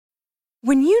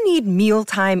When you need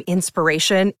mealtime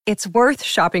inspiration, it's worth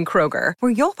shopping Kroger,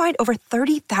 where you'll find over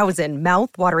 30,000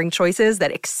 mouth-watering choices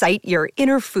that excite your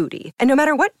inner foodie. And no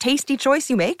matter what tasty choice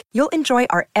you make, you'll enjoy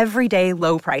our everyday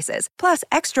low prices, plus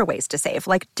extra ways to save,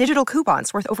 like digital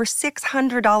coupons worth over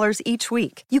 $600 each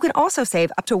week. You can also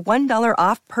save up to $1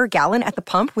 off per gallon at the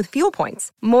pump with fuel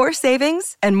points. More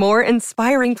savings and more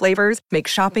inspiring flavors make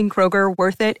shopping Kroger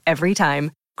worth it every time.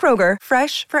 Kroger,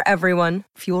 fresh for everyone.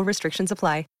 Fuel restrictions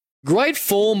apply. Great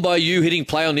form by you hitting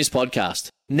play on this podcast.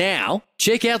 Now,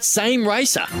 check out Same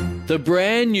Racer, the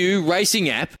brand new racing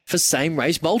app for same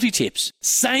race multi-tips.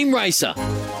 Same Racer.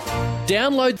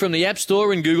 Download from the App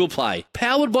Store and Google Play.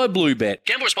 Powered by Bluebet.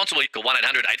 Gamble responsibly. Call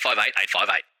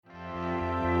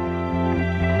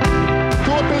 1-800-858-858.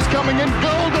 Thorpe is coming in.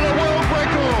 Gold and a world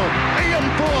record. Ian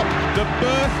Thorpe. The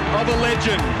birth of a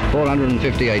legend.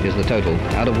 458 is the total,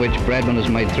 out of which Bradman has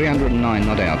made 309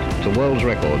 not out. It's a world's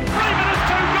record.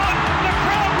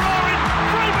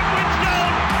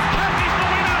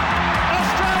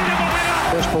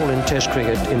 First ball in Test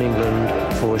cricket in England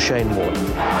for Shane Warne.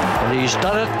 And he's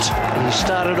done it. He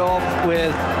started off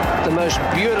with the most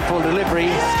beautiful delivery.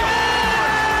 Australia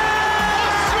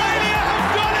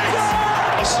have done it!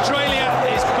 Australia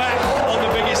is back on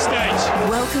the biggest stage.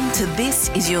 Welcome to This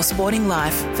Is Your Sporting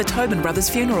Life for Tobin Brothers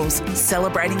Funerals,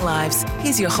 celebrating lives.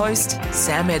 Here's your host,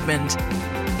 Sam Edmund.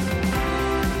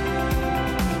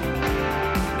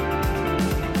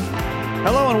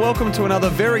 Hello and welcome to another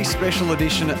very special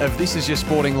edition of This Is Your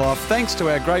Sporting Life, thanks to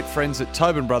our great friends at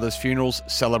Tobin Brothers Funerals,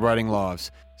 celebrating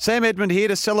lives. Sam Edmund here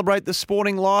to celebrate the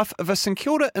sporting life of a St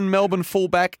Kilda and Melbourne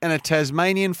fullback and a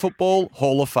Tasmanian Football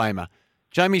Hall of Famer.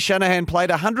 Jamie Shanahan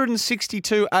played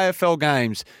 162 AFL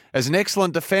games as an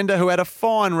excellent defender who had a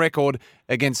fine record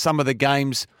against some of the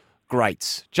game's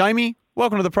greats. Jamie,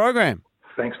 welcome to the program.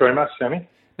 Thanks very much, Sammy.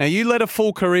 Now, you led a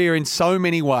full career in so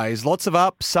many ways, lots of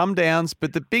ups, some downs,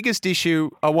 but the biggest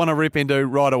issue I want to rip into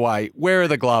right away, where are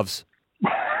the gloves?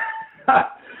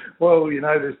 Well, you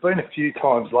know, there's been a few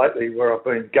times lately where I've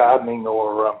been gardening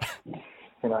or,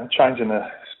 changing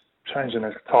a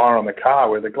tyre on the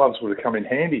car where the gloves would have come in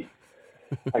handy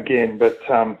again. But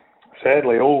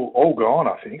sadly, all gone,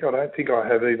 I think. I don't think I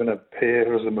have even a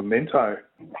pair as a memento.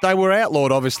 They were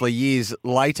outlawed, obviously, years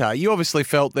later. You obviously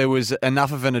felt there was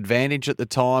enough of an advantage at the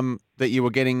time that you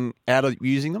were getting out of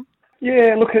using them?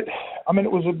 Yeah, look, it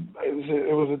was a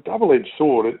double-edged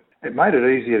sword. It made it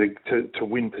easier to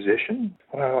win possession.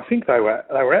 I think they were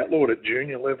outlawed at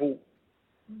junior level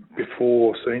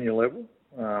before senior level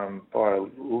by a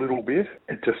little bit.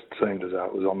 It just seemed as though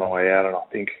it was on the way out, and I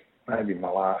think maybe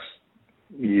my last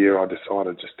year I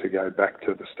decided just to go back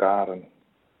to the start and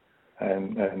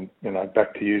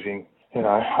back to using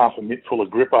half a mitt full of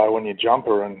Grippo on your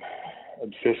jumper and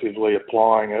obsessively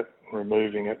applying it,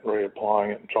 removing it,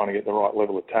 reapplying it, and trying to get the right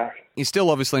level of tack. You're still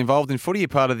obviously involved in footy. You're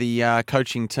part of the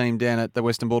coaching team down at the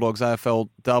Western Bulldogs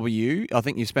AFLW. I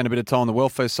think you've spent a bit of time on the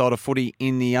welfare side of footy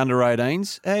in the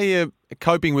under-18s. How are you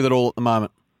coping with it all at the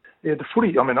moment? Yeah, the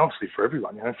footy, obviously for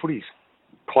everyone, footy's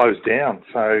closed down.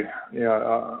 So,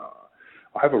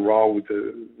 I have a role with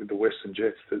the Western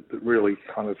Jets that really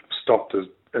kind of stopped as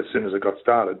soon as it got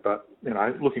started. But,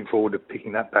 looking forward to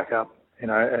picking that back up,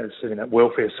 as in that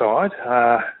welfare side.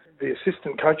 The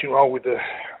assistant coaching role with the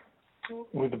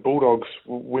Bulldogs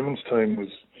women's team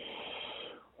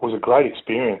was a great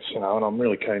experience, and I'm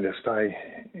really keen to stay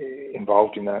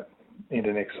involved in that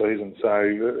into next season. So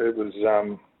it was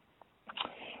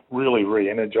really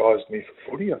re-energised me for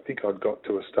footy. I think I'd got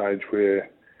to a stage where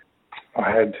I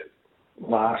had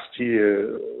last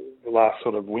year, the last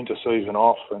sort of winter season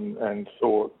off, and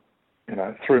thought,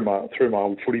 threw my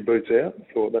old footy boots out and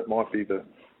thought that might be the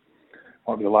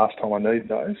last time I need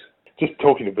those. Just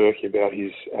talking to Berkey about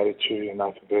his attitude, and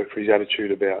Nathan Burke for his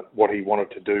attitude about what he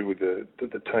wanted to do with the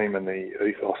team and the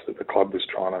ethos that the club was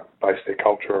trying to base their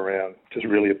culture around, just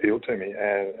really appealed to me,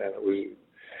 and it was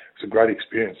a great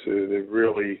experience. They're a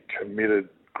really committed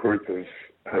group of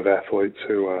athletes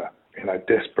who are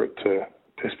desperate to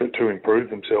improve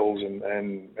themselves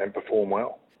and perform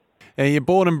well. You're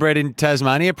born and bred in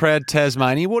Tasmania, proud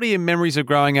Tasmania. What are your memories of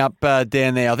growing up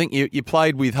down there? I think you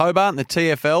played with Hobart in the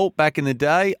TFL back in the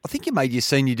day. I think you made your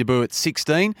senior debut at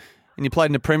 16, and you played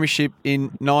in the premiership in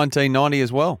 1990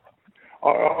 as well. I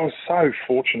was so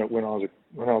fortunate when I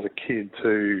was a kid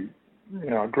to,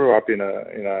 I grew up in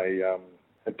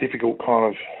a difficult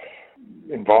kind of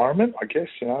environment. I guess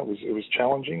it was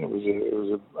challenging. It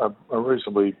was a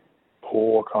reasonably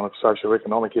poor kind of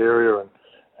socio-economic area,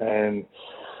 and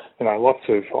lots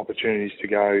of opportunities to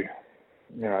go,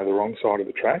 the wrong side of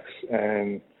the tracks.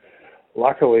 And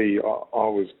luckily, I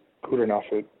was good enough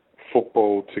at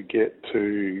football to get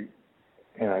to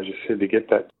as you said, to get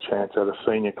that chance at a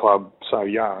senior club so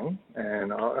young,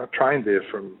 and I trained there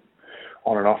from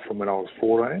on and off from when I was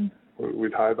 14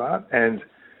 with Hobart, and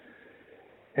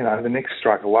the next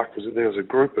stroke of luck was that there was a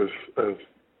group of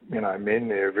men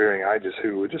there of varying ages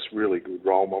who were just really good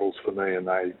role models for me, and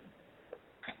they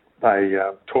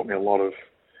taught me a lot of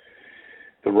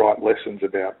the right lessons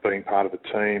about being part of a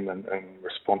team and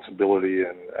responsibility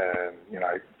and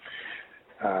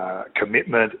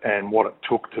commitment and what it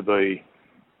took to be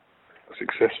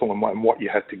successful and what you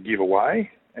had to give away.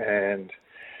 And,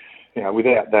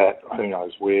 without that, who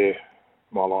knows where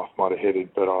my life might have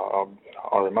headed, but I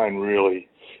remain really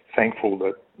thankful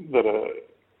that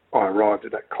I arrived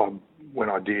at that club when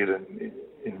I did and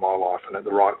in my life and at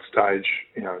the right stage,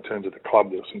 in terms of the club.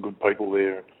 There were some good people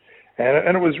there.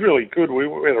 And it was really good. We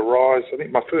had a rise. I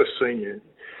think my first senior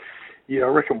year, I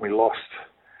reckon we lost.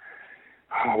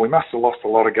 We must have lost a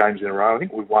lot of games in a row. I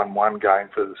think we won one game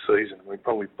for the season. I think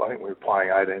we were playing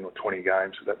 18 or 20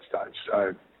 games at that stage.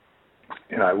 So,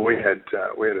 we had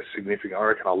a significant. I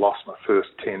reckon I lost my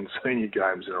first 10 senior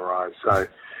games in a row. So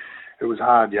it was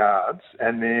hard yards.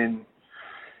 And then,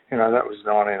 that was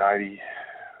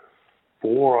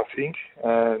 1984, I think,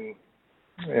 and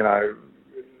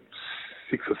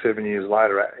 6 or 7 years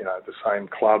later, at the same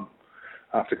club,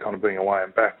 after kind of being away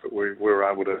and back, but we were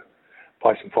able to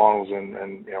play some finals,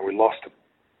 and we lost a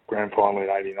grand final in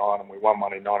 '89, and we won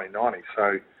one in 1990.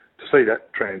 So to see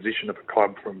that transition of a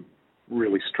club from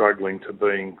really struggling to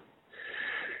being,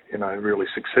 really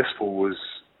successful was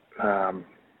a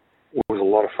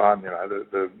lot of fun.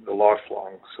 The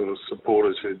lifelong sort of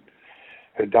supporters who'd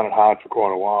done it hard for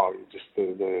quite a while. Just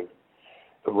the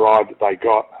ride that they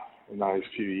got in those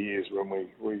few years when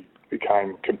we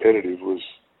became competitive was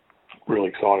really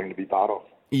exciting to be part of.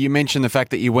 You mentioned the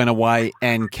fact that you went away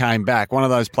and came back. One of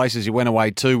those places you went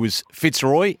away to was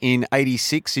Fitzroy in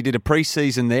 '86. You did a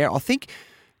pre-season there. I think,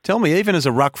 tell me, even as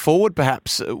a ruck forward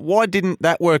perhaps, why didn't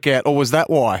that work out, or was that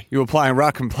why you were playing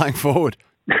ruck and playing forward?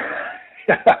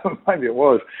 Maybe it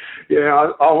was.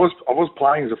 Yeah, I was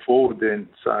playing as a forward then,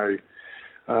 so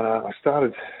I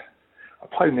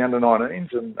played in the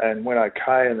under-19s and went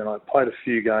okay, and then I played a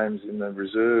few games in the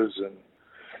reserves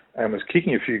and was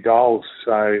kicking a few goals,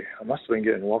 so I must have been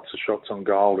getting lots of shots on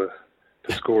goal to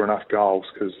score enough goals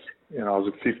because, I was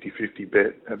a 50-50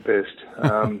 bet at best.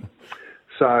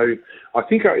 So I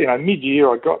think, mid-year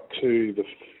I got to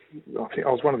I think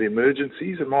I was one of the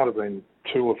emergencies. It might have been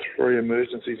 2 or 3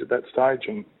 emergencies at that stage,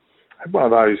 and I had one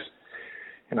of those,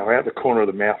 out the corner of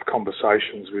the mouth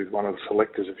conversations with one of the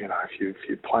selectors of, if you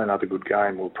play another good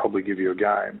game, we'll probably give you a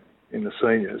game in the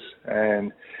seniors.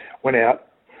 And went out,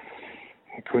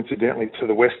 coincidentally, to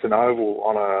the Western Oval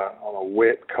on a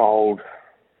wet, cold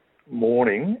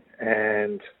morning,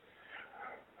 and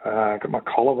got my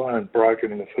collarbone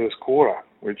broken in the first quarter,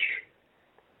 which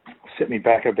set me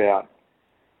back about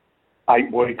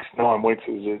 8 weeks, 9 weeks.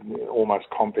 It was an almost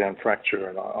compound fracture,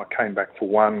 and I came back for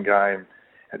one game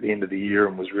at the end of the year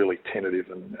and was really tentative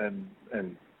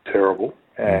and terrible,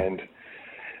 and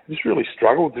just really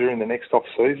struggled during the next off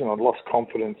season. I'd lost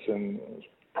confidence, and it was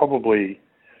probably,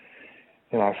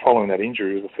 following that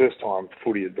injury, it was the first time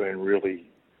footy had been really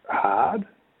hard,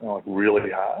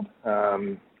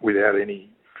 without any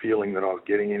feeling that I was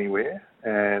getting anywhere.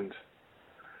 And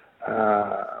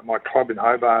my club in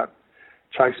Hobart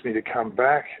chased me to come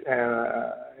back, and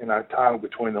tail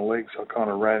between the legs, I kind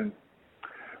of ran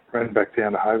back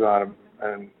down to Hobart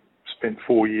and spent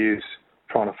 4 years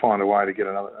trying to find a way to get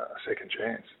a second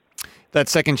chance. That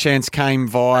second chance came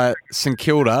via St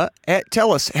Kilda.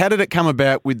 Tell us, how did it come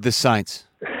about with the Saints?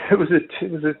 It was a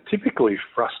typically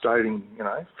frustrating,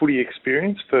 footy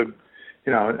experience for,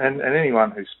 and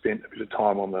anyone who spent a bit of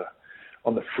time on the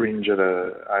fringe at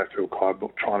a AFL club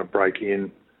trying to break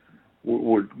in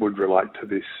would relate to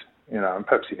this, and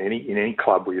perhaps in any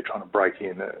club where you're trying to break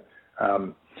in.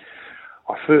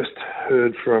 I first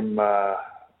heard from my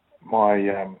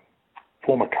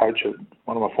former coach,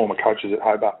 one of my former coaches at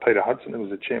Hobart, Peter Hudson, who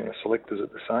was the chairman of selectors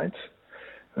at the Saints.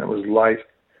 And it was late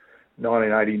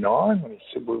 1989 when he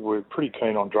said, "We're pretty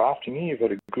keen on drafting you. You've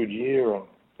had a good year, and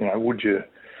would you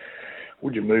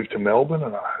move to Melbourne?"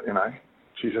 And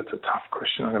geez, that's a tough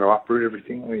question. I'm going to uproot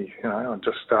everything. I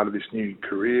just started this new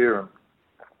career and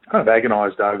kind of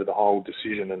agonised over the whole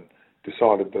decision and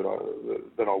decided that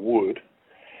I would.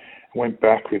 Went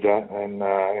back with that, and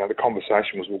the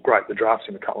conversation was, well, great, the draft's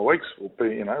in a couple of weeks. We'll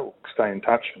be, we'll stay in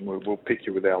touch, and we'll pick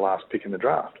you with our last pick in the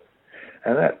draft.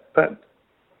 And that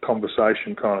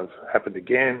conversation kind of happened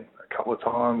again a couple of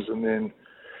times, and then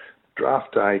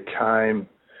draft day came.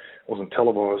 It wasn't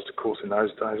televised, of course, in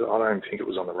those days. I don't even think it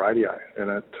was on the radio, and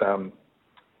it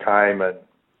came, and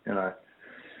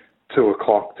 2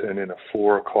 o'clock turned into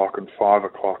 4 o'clock and 5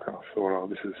 o'clock, and I thought,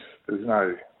 there's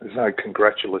no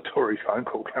congratulatory phone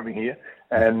call coming here,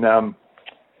 and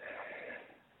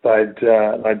they'd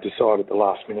decided at the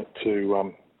last minute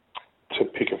to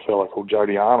pick a fellow called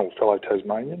Jody Arnold, fellow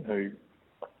Tasmanian, who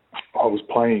I was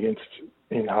playing against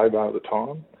in Hobart at the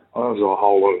time. There was a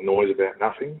whole lot of noise about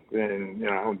nothing, and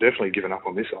I'm definitely giving up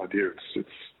on this idea. It's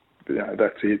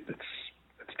that's it.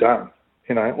 It's done.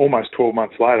 Almost 12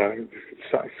 months later,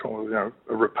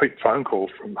 a repeat phone call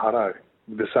from Hutto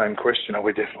with the same question: "Are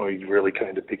we definitely really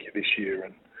keen to pick you this year?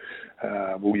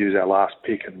 And we'll use our last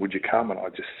pick. And would you come?" And I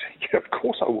just said, "Yeah, of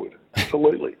course I would,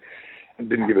 absolutely." And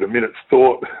didn't give it a minute's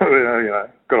thought.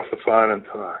 Got off the phone and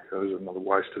thought, it was another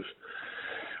waste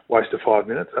of 5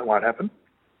 minutes. That won't happen.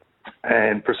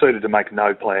 And proceeded to make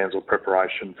no plans or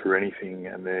preparation for anything.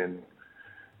 And then,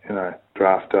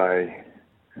 draft day,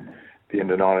 the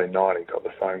end of 1990, got the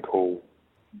phone call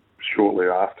shortly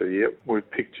after. "Yep,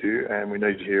 we've picked you, and we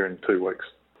need you here in 2 weeks."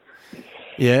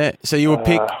 Yeah, so you were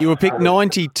picked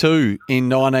 92 in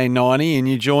 1990, and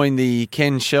you joined the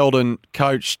Ken Sheldon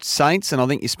coached Saints, and I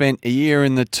think you spent a year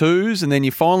in the twos, and then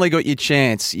you finally got your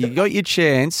chance. You got your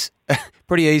chance.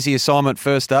 Pretty easy assignment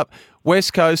first up.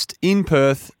 West Coast in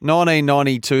Perth,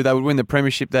 1992. They would win the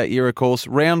premiership that year, of course.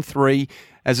 Round 3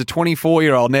 as a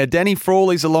 24-year-old. Now, Danny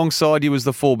Frawley's alongside you as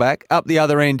the fullback. Up the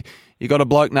other end, you got a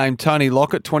bloke named Tony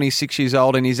Lockett, 26 years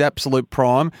old in his absolute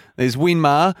prime. There's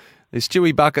Winmar. There's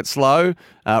Stewie Bucketslow,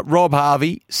 Rob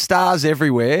Harvey, stars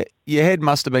everywhere. Your head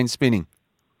must have been spinning.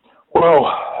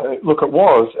 Well, look, it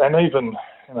was, and even,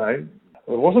 there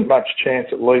wasn't much chance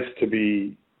at least to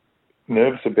be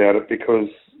nervous about it, because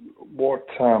what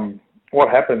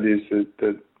happened is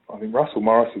that I think Russell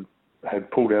Morris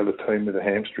had pulled out of the team with a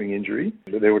hamstring injury.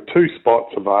 There were 2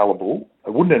 spots available.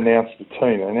 They wouldn't announce the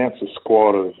team. They announced a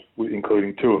squad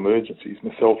including 2 emergencies,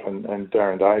 myself and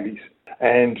Darren Davies.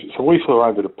 And so we flew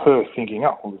over to Perth thinking,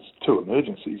 there's 2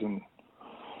 emergencies and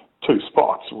 2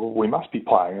 spots. Well, we must be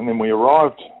playing. And then we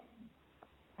arrived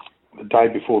the day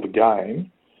before the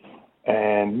game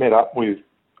and met up with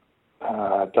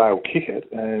Dale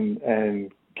Kickett,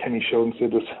 and Kenny Sheldon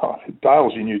said to us,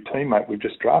 "Dale's your new teammate. We've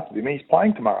just drafted him. He's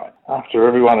playing tomorrow." After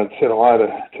everyone had said hello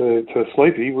to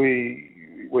Sleepy,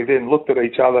 we then looked at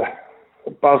each other,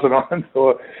 buzzing on, and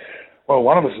thought, well,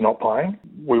 one of us is not playing.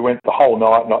 We went the whole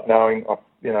night not knowing.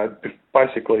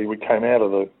 Basically we came out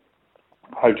of the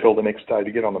hotel the next day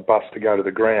to get on the bus to go to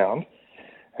the ground,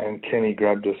 and Kenny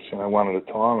grabbed us, one at a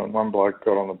time, and one bloke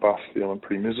got on the bus feeling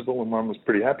pretty miserable, and one was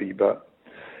pretty happy, but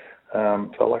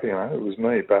felt like, it was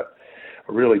me. But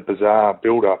a really bizarre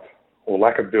build-up, or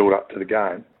lack of build-up to the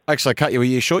game. Actually, I cut you a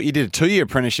year short. You did a 2-year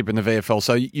apprenticeship in the VFL,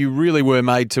 so you really were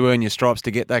made to earn your stripes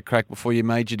to get that crack before you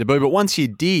made your debut. But once you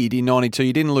did in 92,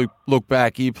 you didn't look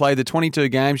back. You played the 22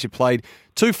 games. You played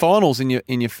 2 finals in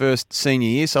your first senior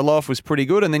year, so life was pretty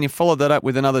good. And then you followed that up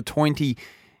with another 20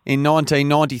 in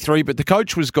 1993. But the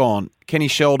coach was gone. Kenny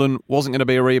Sheldon wasn't going to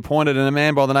be reappointed, and a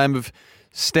man by the name of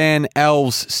Stan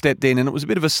Alves stepped in, and it was a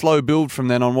bit of a slow build from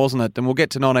then on, wasn't it? And we'll get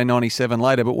to 1997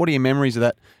 later, but what are your memories of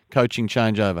that coaching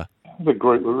changeover? The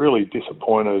group were really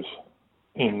disappointed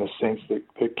in the sense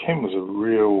that Ken was a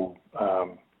real,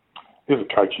 he was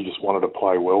a coach you just wanted to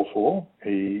play well for.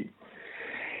 He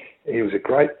was a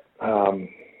great, I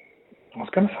was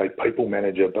going to say people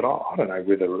manager, but I don't know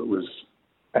whether it was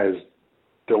as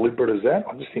deliberate as that.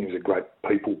 I just think he was a great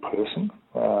people person.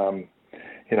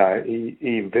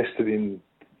 He invested in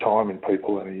time in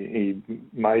people, and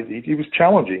he was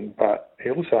challenging, but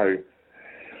he also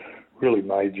really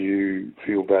made you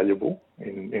feel valuable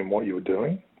in what you were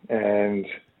doing. And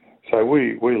so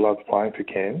we loved playing for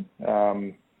Ken.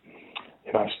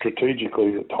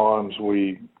 Strategically at times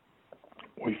we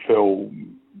fell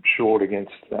short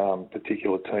against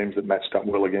particular teams that matched up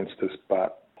well against us,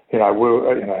 but there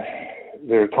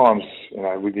are times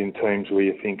within teams where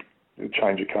you think a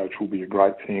change of coach will be a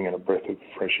great thing and a breath of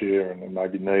fresh air and may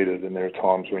be needed, and there are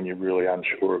times when you're really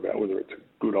unsure about whether it's a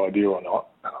good idea or not.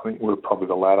 And I think we're probably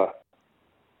the latter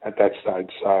at that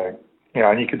stage. So,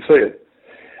 and you could see it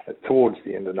towards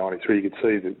the end of 93, you could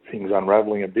see that things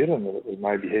unravelling a bit and that it was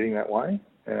maybe heading that way.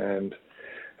 And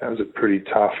that was a pretty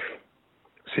tough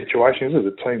situation. As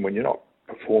a team, when you're not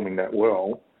performing that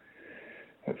well,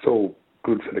 it's all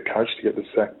good for the coach to get the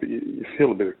sack, but you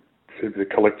feel a bit of the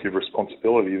collective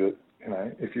responsibility that,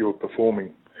 if you were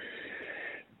performing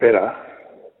better,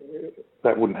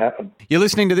 that wouldn't happen. You're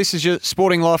listening to This Is Your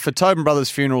Sporting Life for Tobin Brothers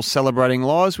Funerals, celebrating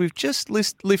lives. We've just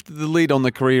lifted the lid on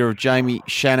the career of Jamie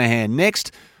Shanahan.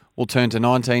 Next, we'll turn to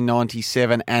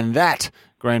 1997 and that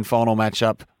grand final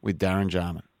matchup with Darren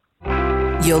Jarman.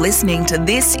 You're listening to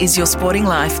This Is Your Sporting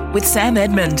Life with Sam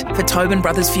Edmund for Tobin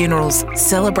Brothers Funerals,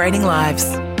 celebrating lives.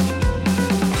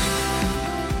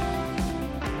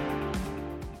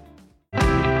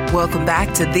 Welcome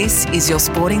back to This Is Your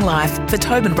Sporting Life for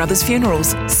Tobin Brothers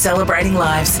Funerals, celebrating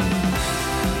lives.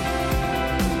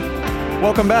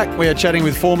 Welcome back. We are chatting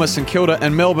with former St Kilda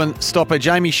and Melbourne stopper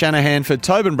Jamie Shanahan for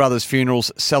Tobin Brothers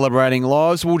Funerals, celebrating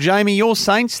lives. Well, Jamie, your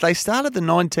Saints, they started the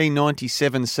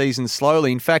 1997 season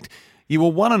slowly. In fact, you were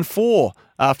 1-4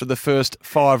 after the first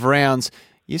 5 rounds.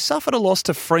 You suffered a loss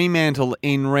to Fremantle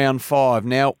in round 5.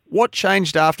 Now, what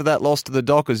changed after that loss to the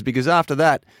Dockers? Because after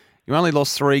that, you only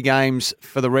lost 3 games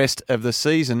for the rest of the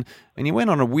season, and you went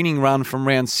on a winning run from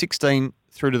round 16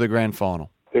 through to the grand final.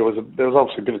 There was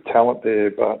obviously a bit of talent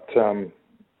there, but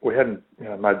we hadn't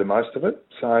made the most of it.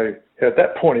 So at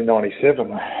that point in '97,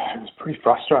 it was pretty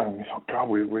frustrating. We thought, God,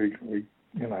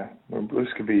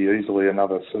 this could be easily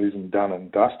another season done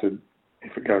and dusted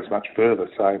if it goes much further.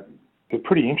 So it's a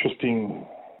pretty interesting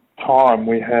time.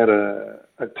 We had a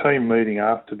team meeting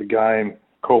after the game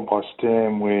called by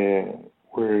Stan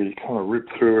where he kind of ripped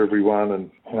through everyone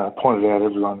and pointed out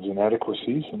everyone's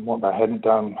inadequacies and what they hadn't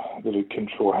done that had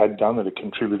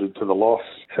contributed to the loss.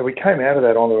 So we came out of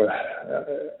that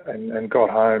and got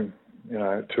home,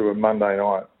 to a Monday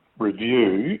night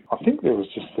review. I think there was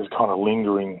just this kind of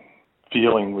lingering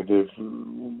feeling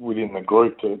within the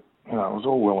group that it was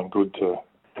all well and good to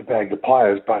bag the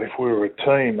players, but if we were a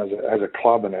team as a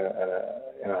club and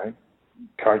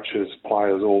coaches,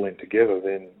 players all in together,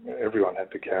 then everyone had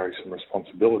to carry some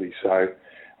responsibility. So I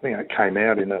think it came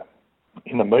out in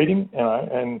the meeting,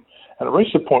 and it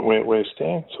reached a point where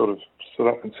Stan sort of stood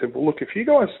up and said, well, look, if you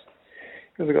guys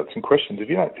have got some questions, if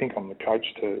you don't think I'm the coach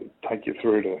to take you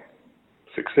through to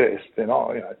success, then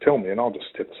tell me and I'll just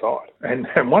step aside.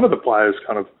 And one of the players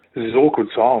there's this awkward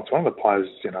silence. One of the players,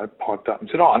 piped up and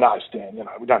said, oh, no, Stan,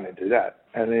 we don't need to do that.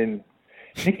 And then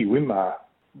Nicky Winmar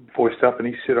voiced up and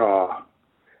he said,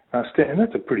 Stan,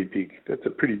 that's a pretty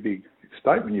big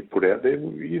statement you put out there.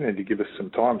 You need to give us some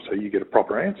time so you get a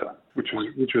proper answer, which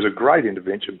was a great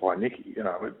intervention by Nicky,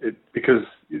 because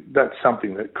that's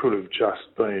something that could have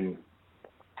just been,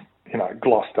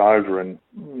 glossed over and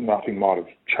nothing might have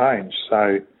changed.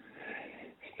 So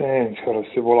Stan sort of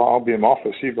said, well, I'll be in my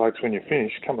office. You blokes, when you're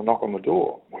finished, come and knock on the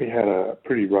door. We had a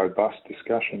pretty robust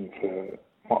discussion for,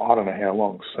 I don't know how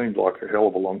long, seemed like a hell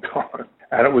of a long time.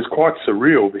 And it was quite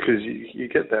surreal because you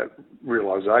get that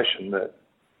realisation that,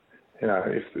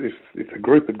 if the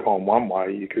group had gone one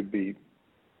way, you could be,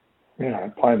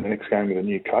 playing the next game with a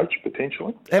new coach,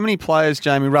 potentially. How many players,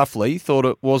 Jamie, roughly, thought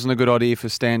it wasn't a good idea for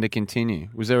Stan to continue?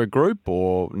 Was there a group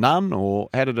or none, or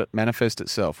how did it manifest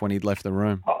itself when he'd left the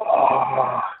room?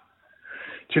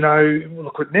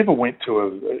 Look, it never went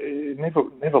to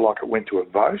never like it went to a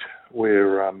vote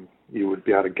where you would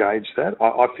be able to gauge that.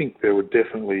 I think there were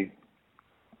definitely,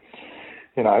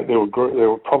 there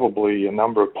were probably a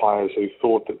number of players who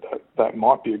thought that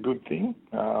might be a good thing.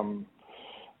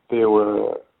 There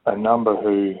were a number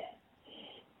who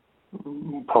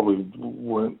probably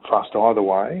weren't fussed either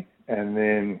way, and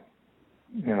then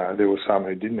there were some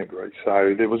who didn't agree.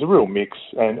 So there was a real mix,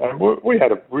 and we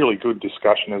had a really good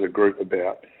discussion as a group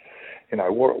about,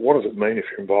 what does it mean if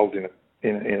you're involved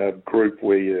in a group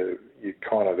where you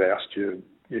kind of oust your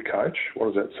coach?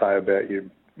 What does that say about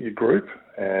your group?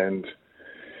 And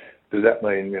does that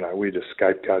mean we're just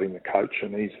scapegoating the coach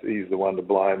and he's the one to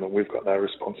blame and we've got no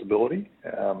responsibility?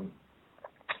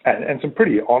 And some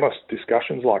pretty honest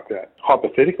discussions like that.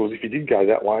 Hypotheticals, if you did go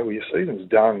that way, well, your season's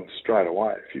done straight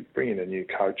away. If you bring in a new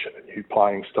coach and a new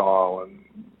playing style and,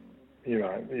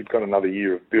 you've got another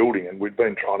year of building, and we've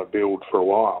been trying to build for a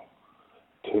while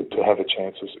to have a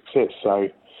chance of success. So,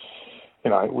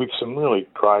 with some really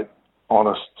great,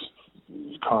 honest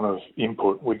kind of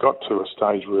input, we got to a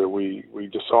stage where we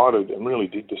decided, and really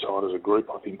did decide as a group,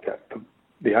 I think, that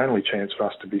the only chance for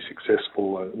us to be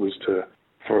successful was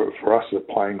for us as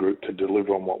a playing group to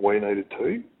deliver on what we needed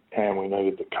to, and we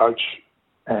needed the coach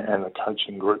and the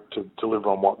coaching group to deliver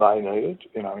on what they needed,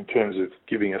 in terms of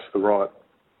giving us the right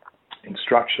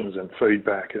instructions and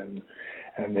feedback. And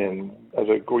then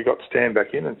we got Stan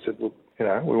back in and said, look,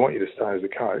 we want you to stay as a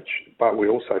coach, but we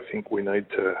also think we need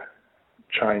to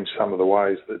change some of the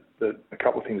ways that a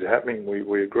couple of things are happening.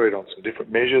 We agreed on some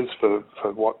different measures for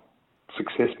what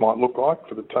success might look like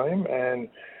for the team, and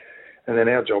then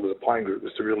our job as a playing group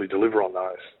was to really deliver on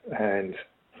those. And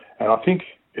I think,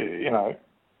 it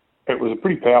was a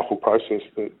pretty powerful process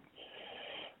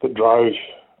that drove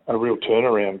a real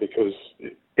turnaround, because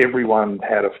everyone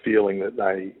had a feeling that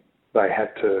they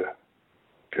had to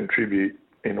contribute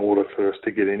in order for us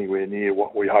to get anywhere near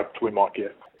what we hoped we might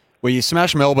get. Well, you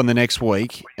smashed Melbourne the next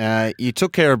week. You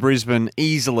took care of Brisbane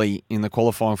easily in the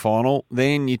qualifying final.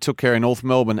 Then you took care of North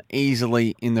Melbourne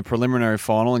easily in the preliminary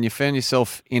final, and you found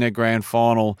yourself in a grand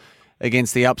final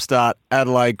against the upstart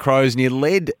Adelaide Crows, and you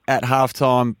led at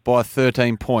halftime by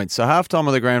 13 points. So halftime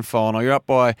of the grand final, you're up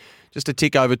by just a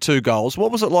tick over 2 goals.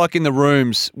 What was it like in the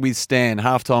rooms with Stan,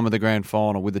 halftime of the grand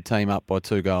final, with the team up by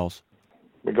 2 goals?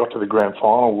 We got to the grand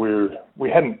final. We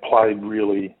hadn't played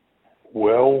really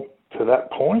well to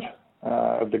that point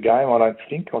of the game, I don't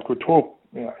think. Like we're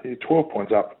 12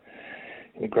 points up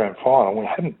in the grand final. We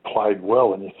hadn't played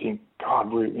well, and you think,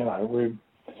 God, we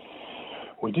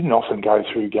didn't often go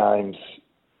through games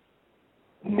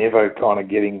never kind of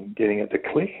getting it to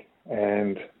click,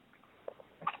 and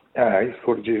you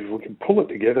thought, geez, if we can pull it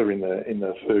together in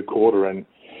the third quarter and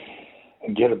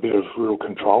get a bit of real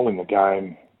control in the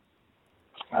game,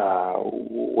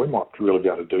 we might really be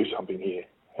able to do something here.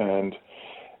 And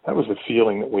that was the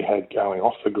feeling that we had going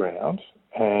off the ground.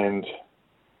 And,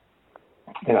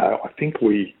 I think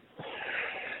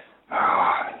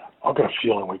I've got a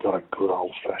feeling we got a good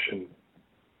old-fashioned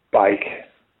bake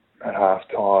at half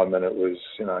time, and it was,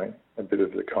 a bit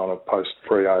of the kind of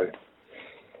post-Freo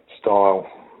style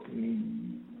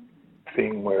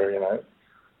thing where,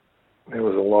 there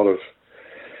was a lot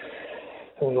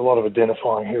of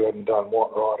identifying who hadn't done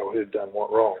what right or who had done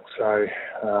what wrong. So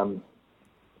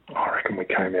I reckon we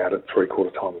came out at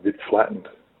three-quarter time a bit flattened,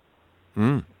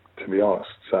 to be honest.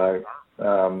 So,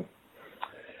 and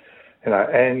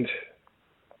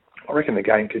I reckon the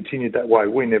game continued that way.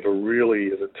 We never really,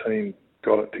 as a team,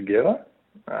 got it together.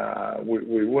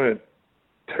 We weren't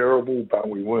terrible, but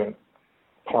we weren't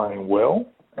playing well.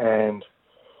 And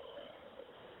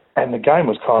the game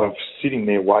was kind of sitting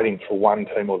there waiting for one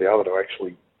team or the other to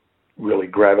actually really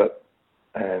grab it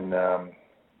and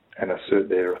assert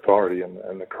their authority.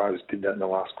 And the Crows did that in the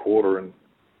last quarter and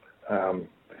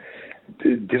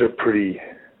did it pretty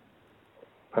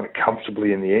kind of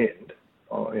comfortably in the end,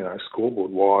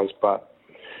 scoreboard-wise. But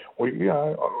we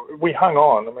hung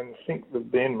on. I mean, I think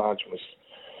the end margin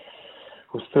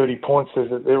was 30 points.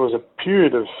 There was a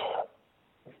period of...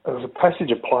 There was a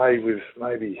passage of play with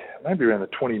maybe around the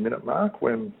 20-minute mark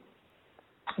when,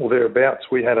 or thereabouts,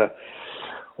 we had a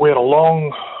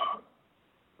long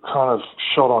kind of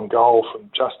shot on goal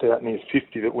from just out near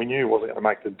 50 that we knew wasn't going to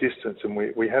make the distance, and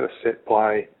we had a set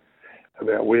play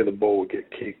about where the ball would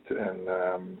get kicked, and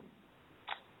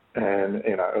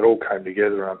it all came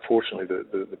together. And unfortunately,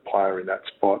 the player in that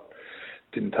spot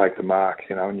didn't take the mark,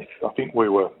 and I think we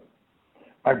were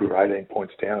 18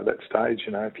 points down at that stage.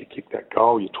 If you kick that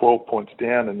goal, you're 12 points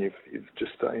down, and you've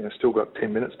just still got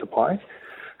 10 minutes to play.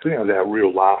 So I think it was our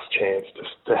real last chance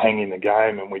to hang in the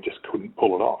game, and we just couldn't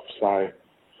pull it off. So,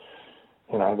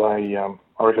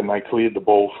 I reckon they cleared the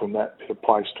ball from that bit of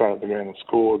play straight at the ground and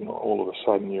scored, and all of a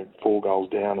sudden you're 4 goals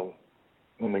down,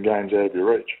 and the game's out of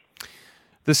your reach.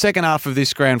 The second half of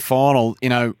this grand final,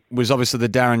 was obviously the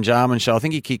Darren Jarman show. I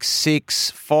think he kicked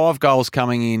 5 goals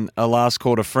coming in a last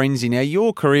quarter frenzy. Now,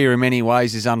 your career in many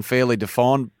ways is unfairly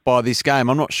defined by this game.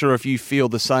 I'm not sure if you feel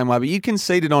the same way, but you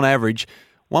conceded on average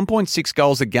 1.6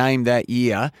 goals a game that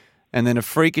year, and then a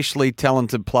freakishly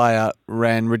talented player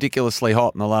ran ridiculously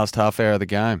hot in the last half hour of the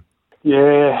game.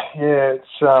 Yeah,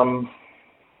 it's...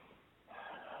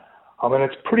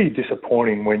 it's pretty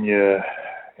disappointing when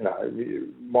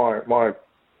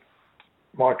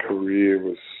my career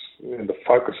was, the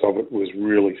focus of it was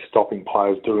really stopping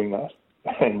players doing that.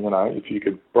 And, if you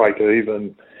could break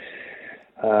even,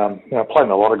 I played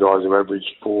in a lot of guys who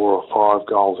averaged 4 or 5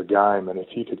 goals a game, and if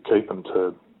you could keep them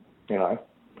to,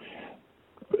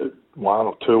 1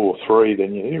 or 2 or 3,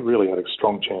 then you really had a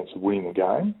strong chance of winning the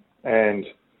game. And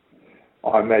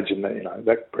I imagine that,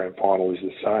 that grand final is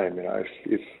the same.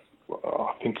 If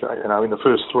I think, in the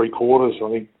first 3 quarters, I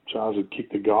think Charles had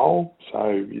kicked a goal. So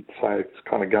you'd say it's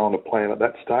kind of going to plan at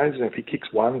that stage. And if he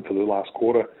kicks 1 for the last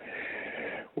quarter,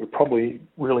 we're probably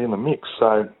really in the mix.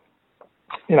 So,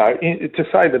 to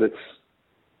say that it's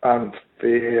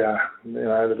unfair,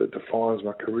 that it defines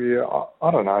my career,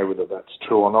 I don't know whether that's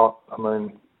true or not. I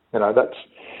mean, that's,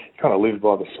 you kind of live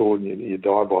by the sword and you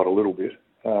die by it a little bit.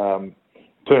 In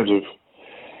terms of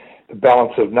the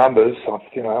balance of numbers, I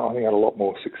think I had a lot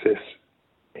more success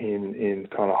in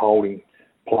kind of holding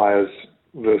players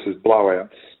versus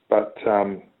blowouts, but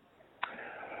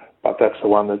that's the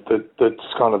one that's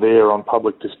kind of there on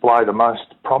public display the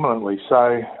most prominently.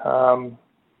 So,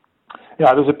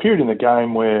 there's a period in the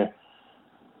game where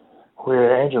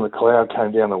Andrew McLeod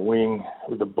came down the wing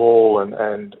with the ball,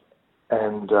 and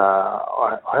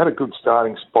I had a good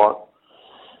starting spot.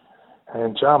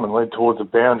 And Jarman led towards the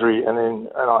boundary, and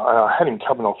I had him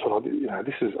coming off. Thought,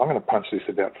 I'm going to punch this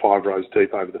about 5 rows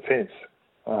deep over the fence.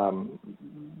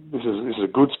 This is a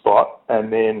good spot.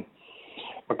 And then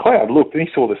McLeod looked, and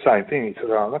he saw the same thing. He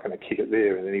said, I'm not going to kick it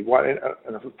there. And then he waited,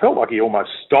 and it felt like he almost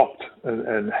stopped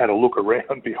and had a look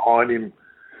around behind him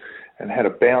and had a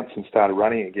bounce and started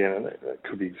running again. And that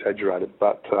could be exaggerated,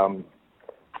 but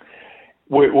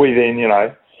we then,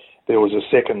 there was a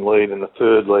second lead and a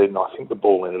third lead, and I think the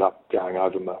ball ended up going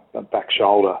over my back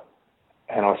shoulder.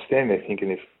 And I stand there thinking,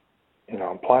 if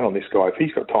I'm playing on this guy, if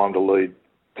he's got time to lead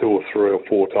 2 or 3 or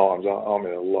 4 times, I'm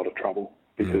in a lot of trouble,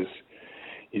 because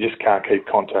you just can't keep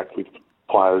contact with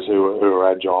players who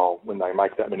are agile when they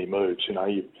make that many moves.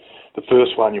 The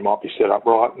first one you might be set up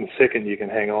right, and the second you can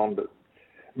hang on, but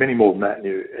many more than that,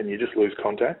 and you just lose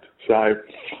contact. So I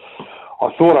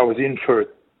thought I was in for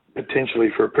potentially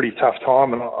for a pretty tough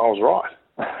time, and I was right.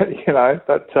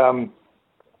 But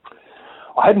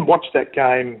I hadn't watched that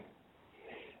game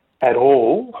at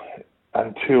all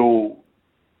until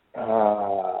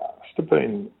must have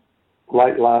been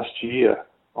late last year.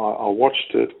 I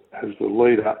watched it as the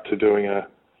lead up to doing a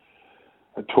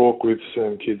talk with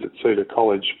some kids at Cedar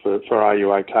College for Are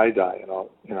You OK Day, and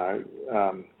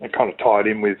it kind of tied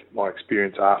in with my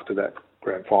experience after that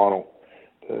grand final.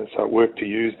 So it worked to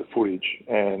use the footage,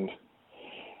 and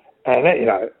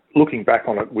that, looking back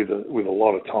on it with a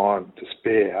lot of time to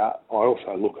spare, I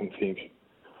also look and think,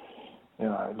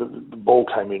 the ball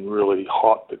came in really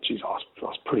hot, but geez, I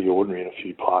was pretty ordinary in a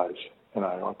few plays.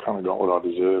 I kind of got what I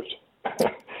deserved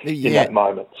in that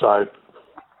moment. So,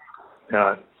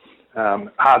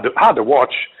 hard to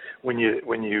watch when you.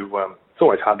 It's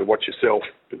always hard to watch yourself,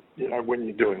 but when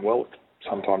you're doing well, it's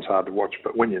sometimes hard to watch.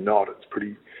 But when you're not, it's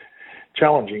pretty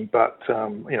challenging. But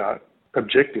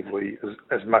objectively,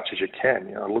 as much as you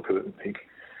can, look at it and think,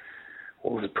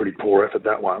 well, it was a pretty poor effort,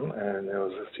 that one, and there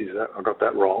was I got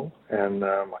that wrong, and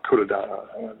I could have done.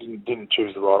 I didn't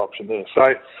choose the right option there. So,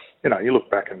 you look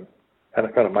back and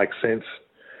it kind of makes sense,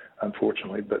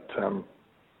 unfortunately. But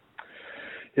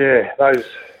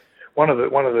one of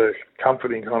the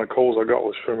comforting kind of calls I got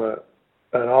was from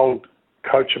an old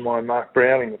coach of mine, Mark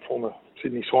Browning, the former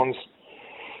Sydney Swans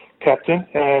captain,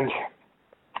 and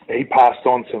he passed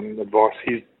on some advice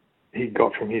he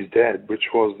got from his dad,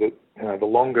 which was that the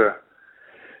longer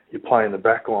you play in the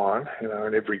back line,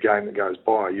 in every game that goes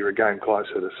by, you're a game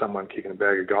closer to someone kicking a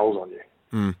bag of goals on you.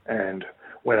 And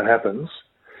when it happens,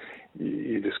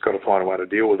 you just got to find a way to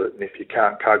deal with it. And if you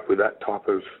can't cope with that type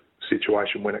of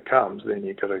situation when it comes, then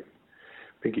you've got to,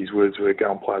 I think his words were,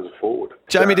 go and play as a forward.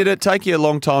 Jamie, did it take you a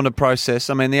long time to process?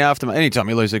 I mean, the aftermath, anytime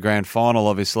you lose a grand final,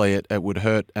 obviously it would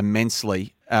hurt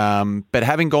immensely. But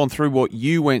having gone through what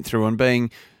you went through and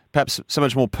being perhaps so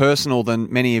much more personal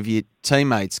than many of your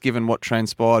teammates, given what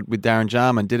transpired with Darren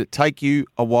Jarman, did it take you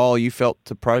a while, you felt,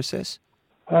 to process?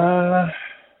 Well,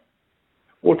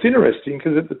 it's interesting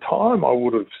because at the time I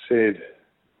would have said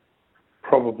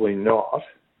probably not.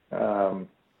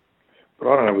 But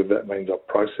I don't know whether that means I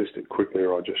processed it quickly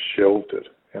or I just shelved it.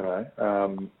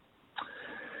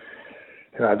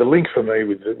 The link for me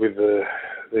with the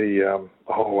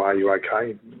whole Are You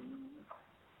OK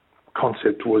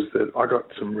concept was that I got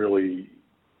some really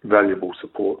valuable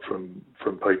support from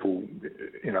people,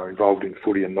 involved in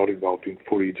footy and not involved in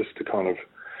footy, just to kind of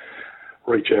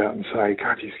reach out and say,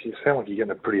 God, you sound like you're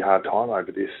getting a pretty hard time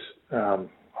over this. I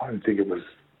didn't think it was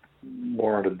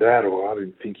warranted that, or I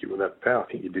didn't think you were that bad. I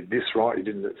think you did this right. You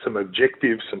did some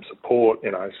objectives, some support,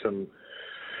 some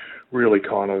really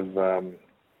kind of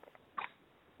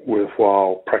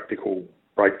worthwhile, practical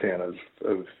breakdown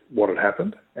of what had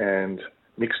happened, and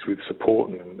mixed with support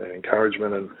and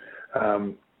encouragement,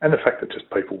 and the fact that just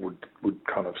people would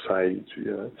kind of say,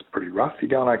 it's pretty rough, you're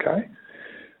going okay,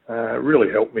 really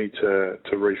helped me to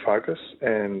refocus,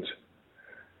 and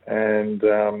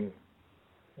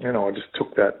I just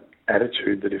took that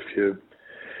attitude that if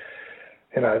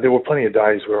there were plenty of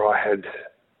days where I had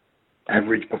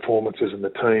average performances and the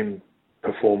team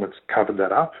performance covered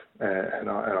that up, and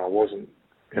I wasn't.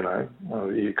 You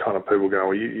kind of people go,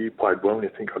 well, you played well, and you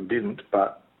think I didn't,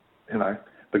 but,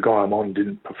 the guy I'm on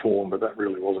didn't perform, but that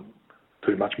really wasn't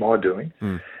too much my doing.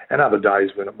 And other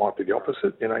days when it might be the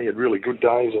opposite, you had really good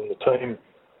days and the team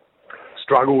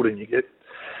struggled and you get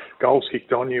goals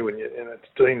kicked on you and it's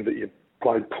deemed that you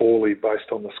played poorly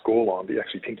based on the scoreline, but you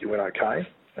actually think you went okay.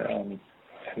 And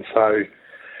so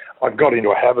I got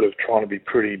into a habit of trying to be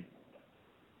pretty,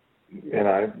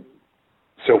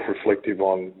 self-reflective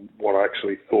on what I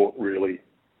actually thought really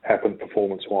happened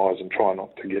performance-wise and try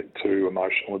not to get too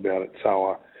emotional about it. So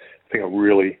I think I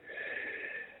really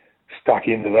stuck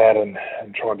into that and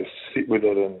tried to sit with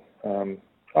it and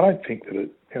I don't think that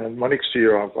my next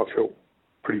year I felt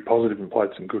pretty positive and played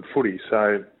some good footy.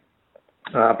 So,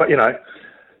 but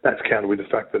that's countered with the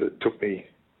fact that it took me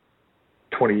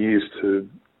 20 years to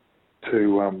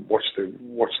watch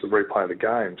the replay of the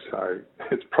game. So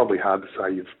it's probably hard to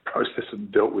say you've processed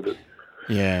and dealt with it.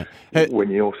 Yeah. When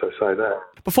you also say that.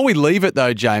 Before we leave it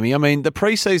though, Jamie, I mean, the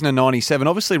pre-season of 97,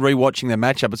 obviously rewatching the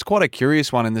matchup, it's quite a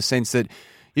curious one in the sense that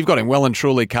you've got him well and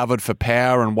truly covered for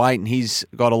power and weight, and he's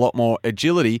got a lot more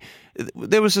agility.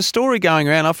 There was a story going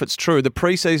around, if it's true, the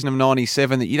pre-season of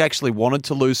 97, that you'd actually wanted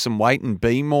to lose some weight and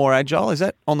be more agile. Is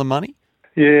that on the money?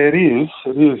 Yeah, it is.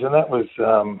 It is. And that was,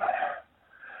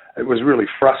 it was really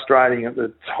frustrating at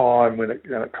the time when it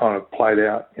kind of played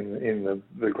out in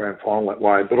the grand final that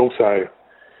way, but also,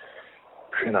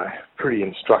 pretty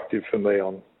instructive for me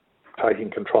on taking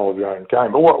control of your own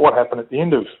game. But what happened at the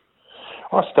end of,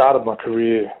 I started my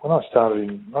career, when I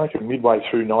started midway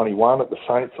through 91 at the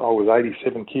Saints, I was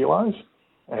 87 kilos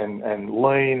and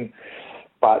lean,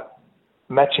 but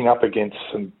matching up against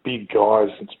some big guys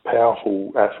and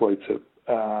powerful athletes at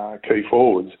key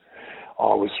forwards,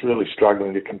 I was really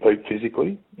struggling to compete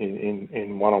physically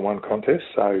in one-on-one contests.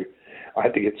 So I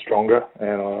had to get stronger,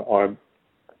 and I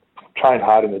trained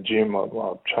hard in the gym. I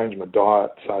changed my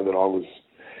diet so that I was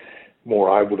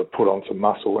more able to put on some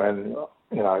muscle. And,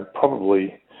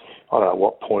 probably, I don't know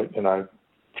what point, 3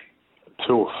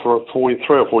 or 4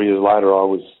 years later, I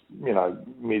was,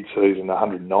 mid-season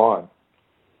 109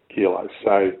 kilos.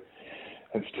 So,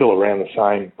 and still around the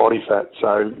same body fat.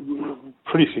 So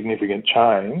pretty significant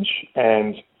change.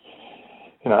 And,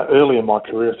 early in my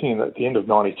career, I think at the end of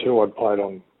 92, I'd played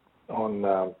on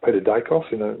Peter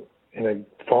Dacos in a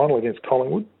final against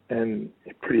Collingwood, and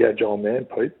a pretty agile man,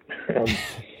 Pete,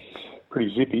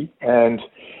 pretty zippy, and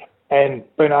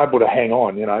been able to hang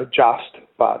on,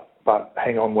 but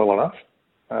hang on well enough.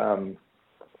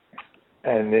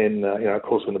 And then, of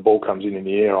course, when the ball comes in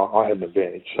the air, I had an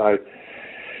advantage. So,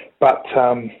 but,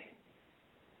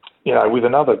 with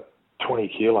another 20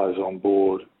 kilos on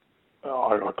board,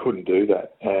 I couldn't do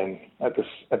that. And at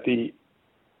the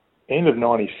end of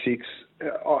 96,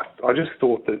 I just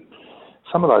thought that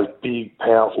some of those big,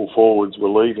 powerful forwards were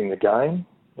leaving the game,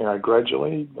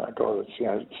 gradually.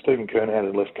 Stephen Kernahan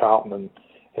had left Carlton, and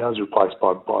he was replaced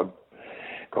by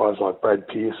guys like Brad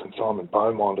Pearce and Simon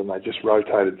Beaumont, and they just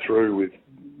rotated through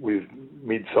with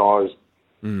mid-sized,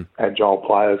 agile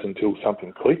players until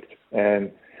something clicked.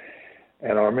 And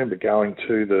I remember going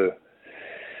to the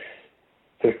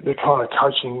kind of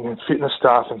coaching and fitness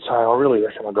staff and saying, I really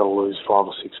reckon I've got to lose 5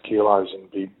 or 6 kilos and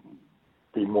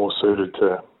be more suited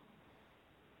to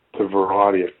a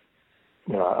variety of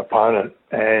opponent.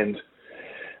 And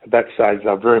at that stage, they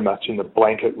were very much in the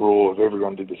blanket rule of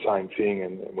everyone did the same thing,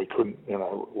 and we couldn't,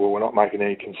 we're not making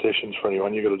any concessions for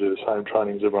anyone. You've got to do the same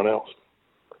training as everyone else.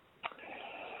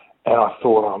 And I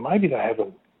thought, maybe I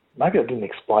didn't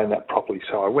explain that properly.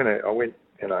 So I went,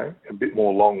 a bit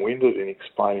more long-winded in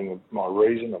explaining my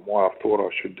reason and why I thought I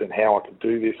should and how I could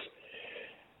do this.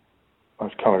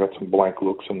 I've kind of got some blank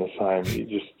looks and the same.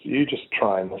 You just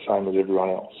train the same as everyone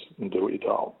else and do what you're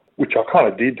told, which I kind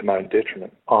of did to my own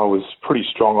detriment. I was pretty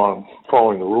strong on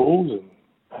following the rules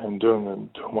and doing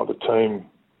what the team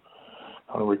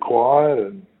kind of required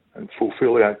and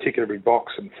fulfill, tick every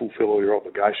box and fulfill all your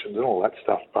obligations and all that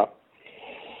stuff. But,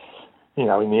 in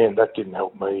the end, that didn't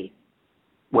help me.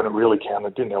 When it really counted,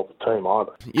 it didn't help the team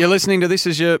either. You're listening to This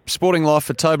Is Your Sporting Life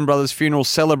for Tobin Brothers Funerals,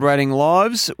 celebrating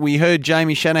lives. We heard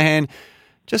Jamie Shanahan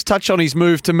just touch on his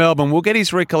move to Melbourne. We'll get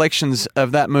his recollections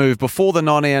of that move before the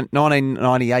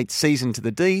 1998 season to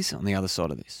the D's on the other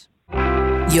side of this.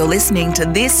 You're listening to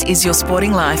This Is Your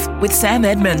Sporting Life with Sam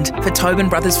Edmund for Tobin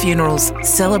Brothers Funerals,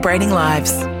 celebrating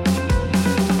lives.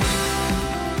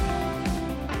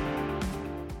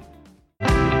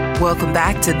 Welcome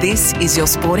back to This Is Your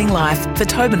Sporting Life for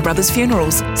Tobin Brothers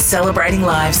Funerals, celebrating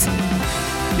lives.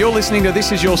 You're listening to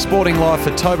This Is Your Sporting Life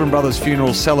for Tobin Brothers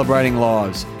Funerals, celebrating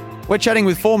lives. We're chatting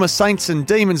with former Saints and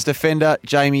Demons defender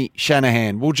Jamie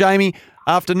Shanahan. Well, Jamie,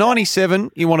 after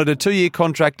 97, you wanted a 2-year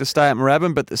contract to stay at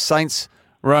Moorabbin, but the Saints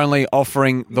were only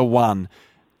offering the one.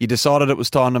 You decided it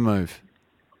was time to move.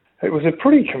 It was a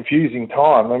pretty confusing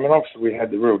time. I mean, obviously we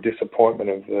had the real disappointment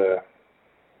of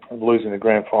losing the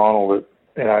grand final. But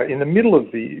in the middle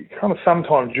of the kind of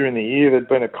sometime during the year, there'd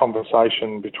been a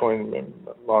conversation between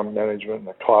my management and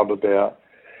the club about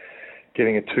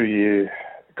getting a 2-year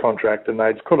contract, and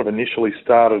they'd kind of initially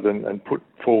started and put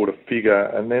forward a figure,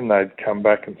 and then they'd come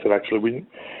back and said, actually, we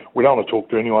don't want to talk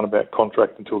to anyone about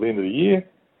contract until the end of the year.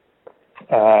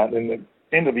 Then the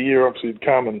end of the year obviously had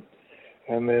come, and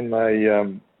then they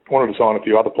wanted to sign a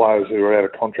few other players who were out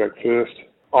of contract first.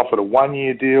 offered a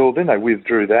 1-year deal. Then they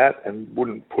withdrew that and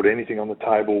wouldn't put anything on the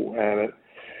table, and it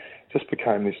just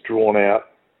became this drawn-out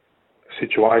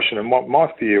situation. And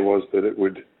my fear was that it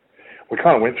would... We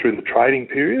kind of went through the trading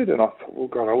period, and I thought, well,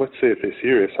 God, let's see if they're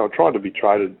serious. So I tried to be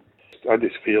traded. I had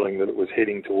this feeling that it was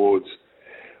heading towards,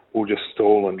 we'll just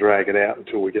stall and drag it out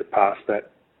until we get past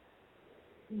that,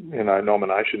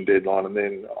 nomination deadline, and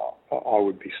then I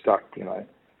would be stuck,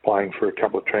 playing for a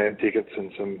couple of tram tickets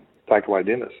and some takeaway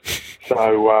dinners.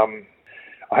 So I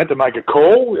had to make a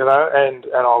call, and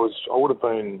I would have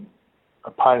been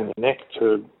a pain in the neck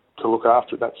to look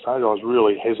after at that stage. I was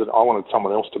really hesitant. I wanted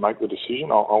someone else to make the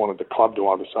decision. I wanted the club to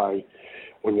either say,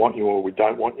 we want you or we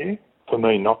don't want you, for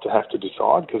me not to have to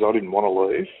decide, because I didn't want to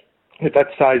leave. At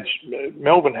that stage,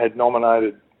 Melbourne had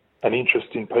nominated an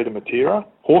interest in Peter Matera.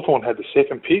 Hawthorn had the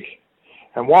second pick.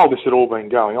 And while this had all been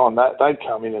going on, they'd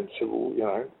come in and said,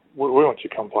 well, we want you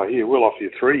to come play here. We'll offer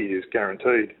you 3 years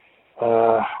guaranteed.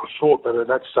 I thought that at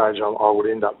that stage I would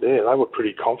end up there. They were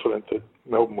pretty confident that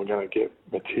Melbourne were going to get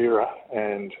Matera,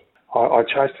 and I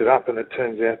chased it up, and it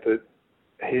turns out that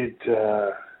he'd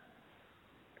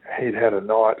had a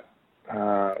night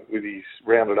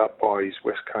rounded up by his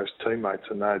West Coast teammates,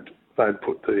 and they'd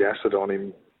put the acid on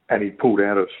him, and he pulled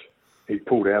out of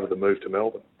the move to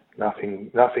Melbourne. Nothing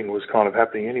was kind of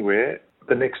happening anywhere.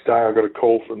 The next day I got a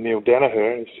call from Neil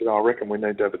Danaher, and he said, I reckon we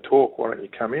need to have a talk. Why don't you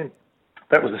come in?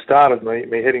 That was the start of me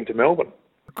heading to Melbourne.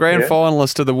 Grand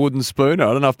finalist of the Wooden Spooner.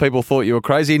 I don't know if people thought you were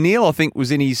crazy. Neil, I think,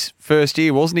 was in his first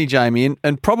year, wasn't he, Jamie?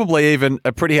 And probably even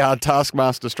a pretty hard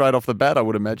taskmaster straight off the bat, I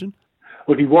would imagine.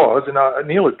 Look, he was, and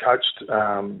Neil had coached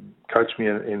me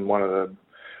in one or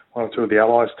two of the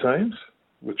Allies teams,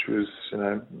 which was,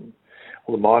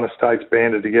 all the minor states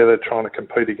banded together trying to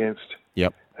compete against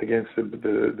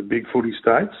the big footy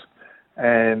states.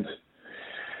 And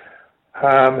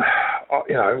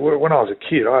when I was a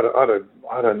kid, I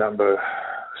had a number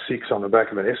 6 on the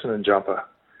back of an Essendon jumper,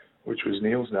 which was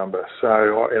Neil's number. So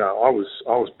I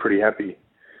was pretty happy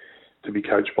to be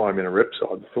coached by him in a rep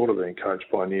side. The thought of being coached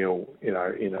by Neil, in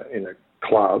a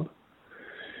club,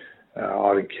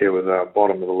 I didn't care whether they were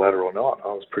bottom of the ladder or not. I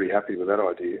was pretty happy with that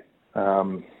idea.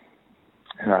 But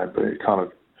kind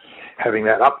of having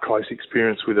that up close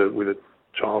experience with a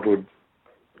childhood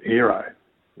hero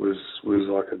was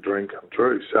like a dream come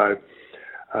true. So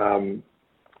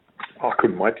I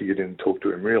couldn't wait to get in and talk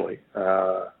to him, really.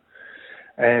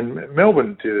 And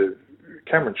Melbourne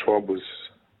Cameron Schwab was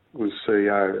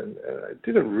CEO and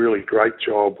did a really great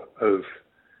job of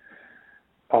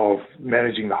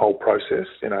managing the whole process.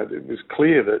 It was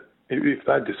clear that if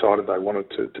they decided they wanted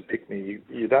to pick me,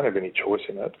 you don't have any choice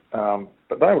in it.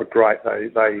 But they were great.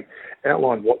 They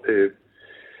outlined what their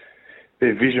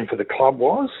vision for the club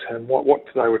was and what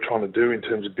they were trying to do in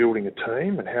terms of building a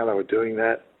team and how they were doing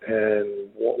that and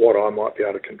what I might be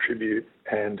able to contribute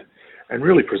and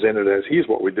really present it as, here's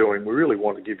what we're doing. We really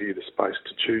want to give you the space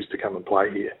to choose to come and play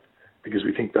here because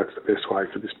we think that's the best way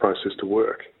for this process to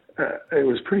work. It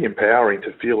was pretty empowering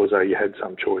to feel as though you had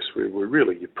some choice where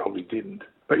really you probably didn't.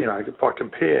 But, if I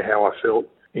compare how I felt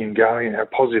in going, how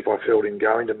positive I felt in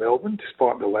going to Melbourne,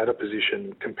 despite the ladder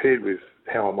position, compared with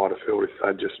how I might have felt if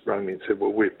they'd just rung me and said,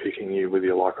 well, we're picking you whether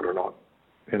you like it or not,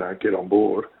 get on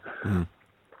board. Mm.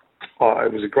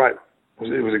 It was a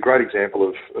great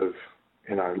example of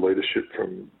leadership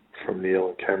from Neil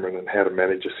and Cameron and how to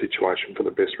manage a situation for the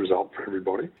best result for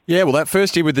everybody. Yeah, well, that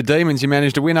first year with the Demons, you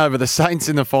managed to win over the Saints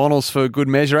in the finals for good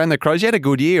measure and the Crows. You had a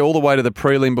good year all the way to the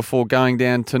prelim before going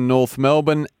down to North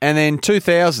Melbourne. And then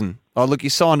 2000, you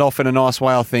signed off in a nice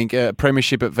way, I think, a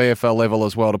premiership at VFL level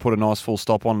as well to put a nice full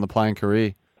stop on the playing career.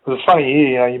 It was a funny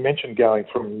year. You mentioned going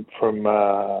from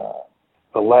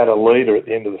the ladder leader at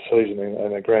the end of the season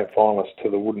and a grand finalist to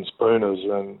the Wooden Spooners.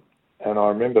 And I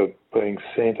remember being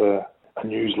sent a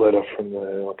newsletter from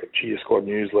a cheer squad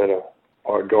newsletter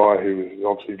by a guy who was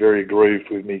obviously very aggrieved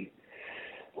with me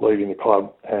leaving the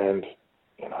club, and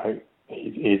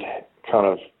he'd kind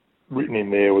of written in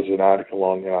there was an article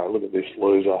on look at this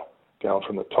loser going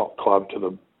from the top club to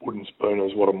the Wooden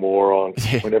Spooners, what a moron.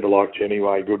 Yeah. We never liked you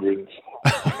anyway, good riddance.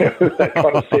 That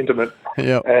kind of sentiment.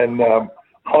 Yep. And I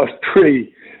was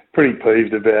pretty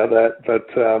peeved about that, but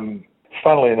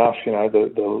funnily enough,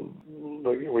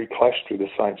 we clashed with the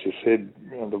Saints, you said,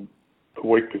 the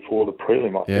week before the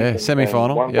prelim, I think. Yeah,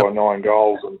 semi-final. Won by 9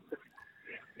 goals.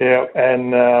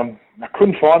 And I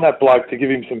couldn't find that bloke to give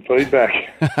him some feedback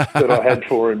that I had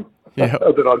for him, that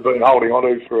I'd been holding on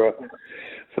to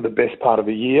for the best part of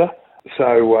a year.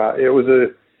 So it was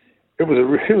a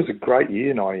great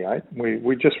year, 98.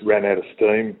 We just ran out of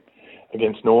steam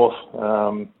against North.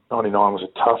 99 was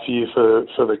a tough year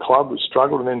for the club. We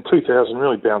struggled, and then 2000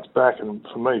 really bounced back. And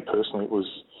for me personally, it was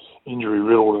injury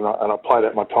riddled, and I played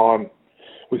out my time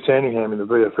with Shanahan in the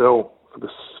VFL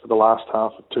for the last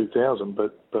half of 2000.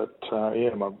 But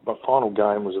my final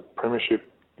game was a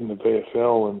premiership in the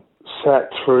VFL, and sat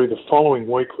through. The following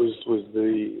week was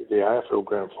the AFL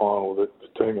Grand Final that the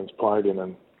Demons played in,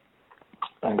 and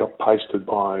got pasted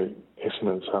by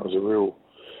Essendon. So it was a real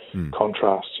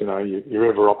contrast. You're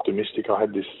ever optimistic. I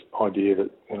had this idea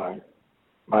that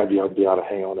maybe I'd be able to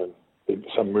hang on and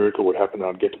some miracle would happen and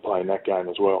I'd get to play in that game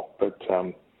as well. But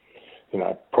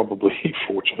probably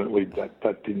fortunately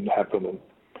that didn't happen,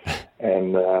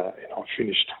 and I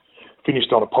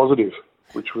finished on a positive,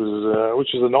 which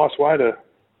is a nice way to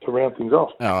round things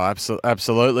off. Oh,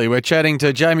 absolutely. We're chatting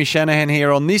to Jamie Shanahan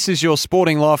here on This Is Your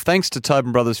Sporting Life, thanks to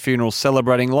Tobin Brothers Funerals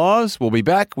Celebrating Lives. We'll be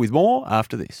back with more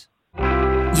after this.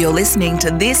 You're listening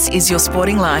to This Is Your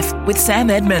Sporting Life with Sam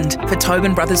Edmund for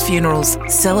Tobin Brothers Funerals,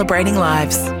 celebrating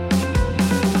lives.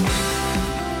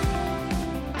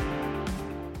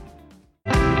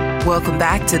 Welcome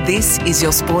back to This Is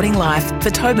Your Sporting Life for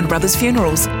Tobin Brothers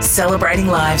Funerals, celebrating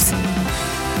lives.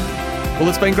 Well,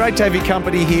 it's been great to have your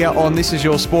company here on This Is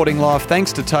Your Sporting Life,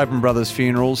 thanks to Tobin Brothers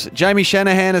Funerals. Jamie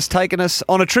Shanahan has taken us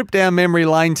on a trip down memory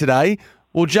lane today.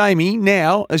 Well, Jamie,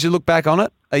 now, as you look back on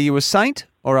it, are you a saint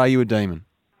or are you a demon?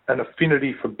 An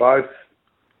affinity for both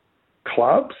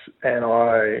clubs, and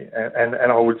I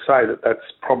would say that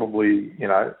that's probably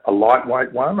a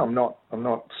lightweight one. I'm not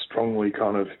strongly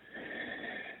kind of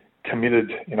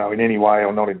committed in any way,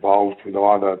 or not involved with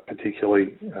either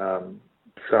particularly.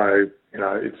 So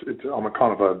I'm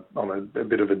a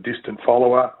bit of a distant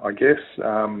follower, I guess.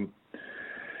 The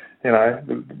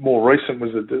more recent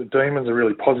was the Demons, a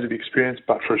really positive experience,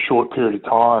 but for a short period of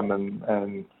time,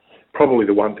 and probably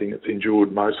the one thing that's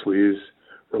endured mostly is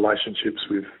relationships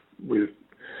with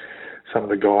some of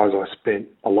the guys I spent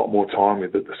a lot more time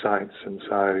with at the Saints, and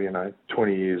so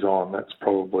 20 years on, that's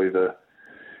probably the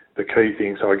key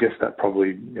thing. So I guess that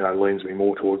probably leans me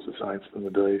more towards the Saints than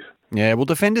the D's. Yeah, well,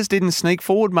 defenders didn't sneak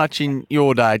forward much in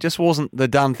your day. It just wasn't the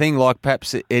done thing like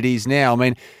perhaps it is now. I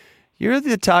mean, you're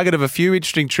the target of a few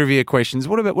interesting trivia questions.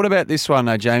 What about this one,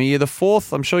 though, Jamie? You're the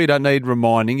fourth, I'm sure you don't need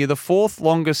reminding, you're the fourth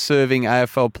longest-serving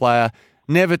AFL player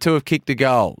never to have kicked a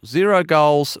goal. 0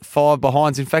 goals, 5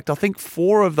 behinds. In fact, I think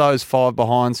 4 of those 5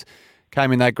 behinds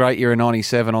came in that great year of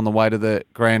 97 on the way to the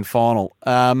grand final.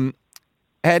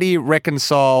 How do you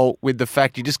reconcile with the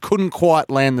fact you just couldn't quite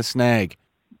land the snag?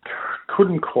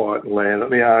 Couldn't quite land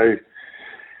it.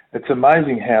 It's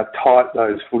amazing how tight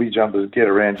those footy jumpers get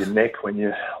around your neck when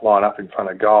you line up in front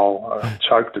of goal. I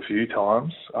choked a few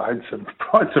times. I had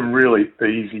some really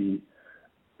easy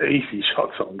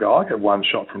shots on goal. I had one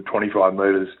shot from 25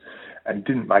 metres and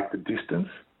didn't make the distance.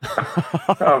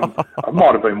 I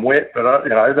might have been wet, but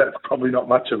that's probably not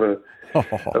much of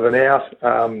an out.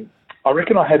 I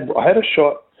reckon I had a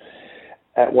shot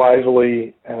at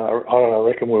Waverley, and I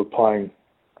reckon we were playing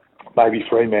maybe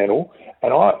Fremantle,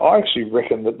 and I actually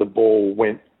reckon that the ball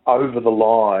went over the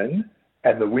line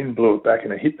and the wind blew it back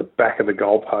and it hit the back of the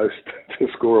goalpost to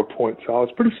score a point. So I was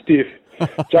pretty stiff.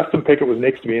 Justin Peckett was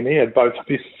next to me and he had both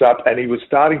fists up and he was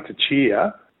starting to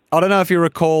cheer. I don't know if you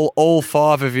recall all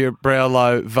 5 of your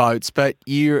Brownlow votes, but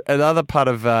another part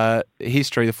of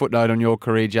history, the footnote on your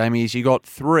career, Jamie, is you got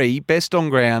 3 best on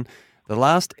ground, the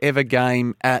last ever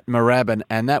game at Moorabbin,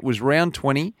 and that was round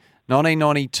 20,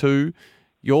 1992,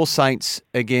 your Saints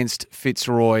against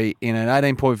Fitzroy in an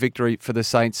 18-point victory for the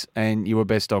Saints, and you were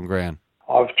best on ground.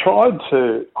 I've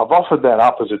offered that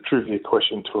up as a trivia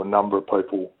question to a number of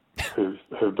people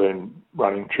who've been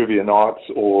running trivia nights,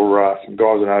 or some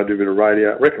guys I know do a bit of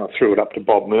radio. I reckon I threw it up to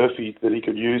Bob Murphy that he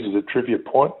could use as a trivia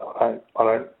point. I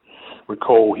don't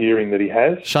recall hearing that he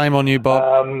has. Shame on you,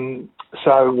 Bob.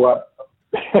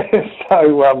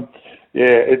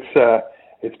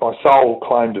 It's my sole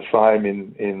claim to fame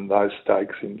in those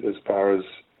stakes as far as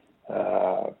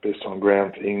best on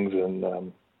ground things and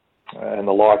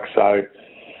the like. So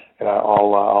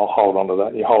I'll hold on to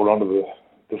that. You hold on to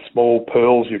the small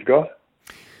pearls you've got.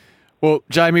 Well,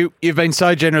 Jamie, you've been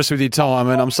so generous with your time,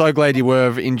 and I'm so glad you were.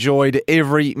 I've enjoyed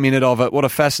every minute of it. What a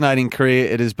fascinating career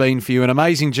it has been for you. An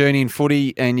amazing journey in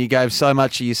footy, and you gave so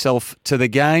much of yourself to the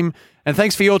game. And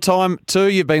thanks for your time too.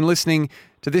 You've been listening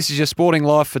to This Is Your Sporting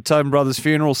Life for Tobin Brothers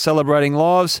Funerals, celebrating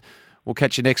lives. We'll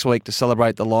catch you next week to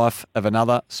celebrate the life of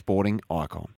another sporting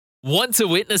icon. Want to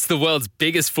witness the world's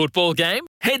biggest football game?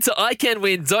 Head to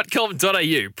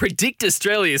iCanWin.com.au, predict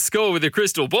Australia's score with a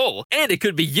crystal ball, and it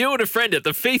could be you and a friend at the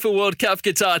FIFA World Cup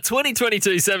Qatar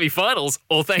 2022 semi-finals,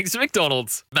 all thanks to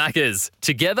McDonald's. Maccas,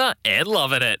 together and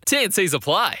loving it. TNCs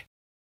apply.